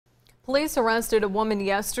Police arrested a woman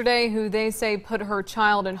yesterday who they say put her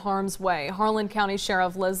child in harm's way. Harlan County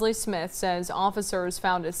Sheriff Leslie Smith says officers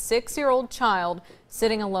found a 6-year-old child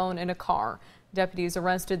sitting alone in a car. Deputies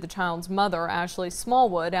arrested the child's mother, Ashley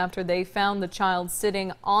Smallwood, after they found the child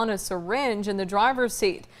sitting on a syringe in the driver's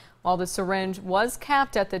seat. While the syringe was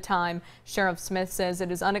capped at the time, Sheriff Smith says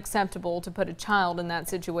it is unacceptable to put a child in that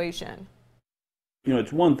situation. You know,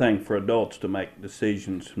 it's one thing for adults to make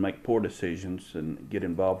decisions, make poor decisions, and get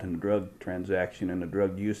involved in a drug transaction and a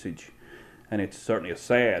drug usage, and it's certainly a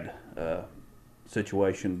sad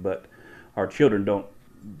situation. But our children don't,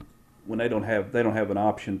 when they don't have an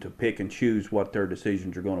option to pick and choose what their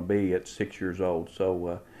decisions are going to be at 6 years old.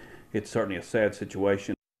 So it's certainly a sad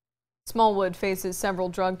situation. Smallwood faces several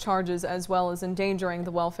drug charges as well as endangering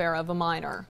the welfare of a minor.